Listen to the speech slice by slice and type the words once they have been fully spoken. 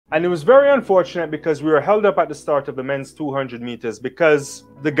And it was very unfortunate because we were held up at the start of the men's 200 meters because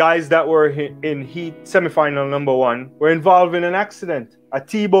the guys that were in heat semifinal number 1 were involved in an accident. A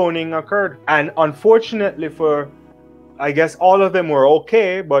T-boning occurred. And unfortunately for, I guess all of them were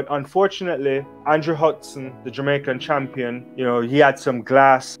okay, but unfortunately, Andrew Hudson, the Jamaican champion, you know, he had some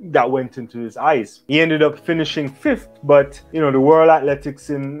glass that went into his eyes. He ended up finishing 5th, but, you know, the World Athletics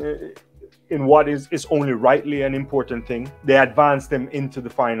in what is only rightly an important thing, they advanced them into the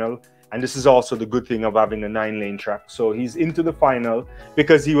final. And this is also the good thing of having a 9-lane track. So he's into the final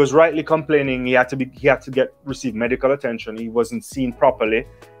because he was rightly complaining he had to receive medical attention. He wasn't seen properly.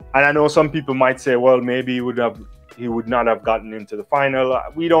 And I know some people might say, well, maybe he would not have gotten into the final.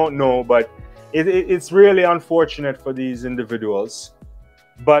 We don't know, but it's really unfortunate for these individuals.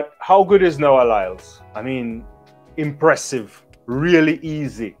 But how good is Noah Lyles? I mean, impressive, really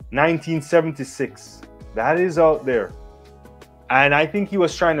easy. 1976, that is out there. And I think he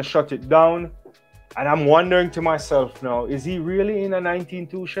was trying to shut it down. And I'm wondering to myself now, is he really in a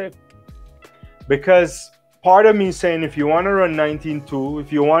 19.2 shape? Because part of me is saying, if you want to run 19.2,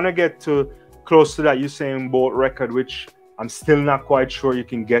 if you want to get to close to that Usain Bolt record, which I'm still not quite sure you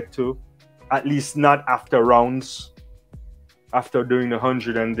can get to, at least not after rounds, after doing the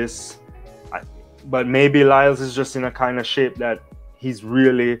 100 and this. But maybe Lyles is just in a kind of shape that he's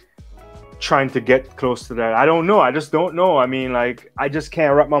really trying to get close to that. I don't know. I just don't know. I mean, like, I just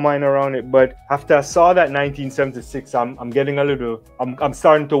can't wrap my mind around it. But after I saw that 1976, I'm getting a little, I'm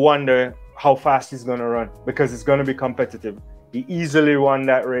starting to wonder how fast he's going to run, because it's going to be competitive. He easily won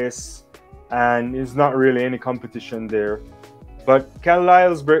that race and there's not really any competition there. But can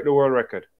Lyles break the world record?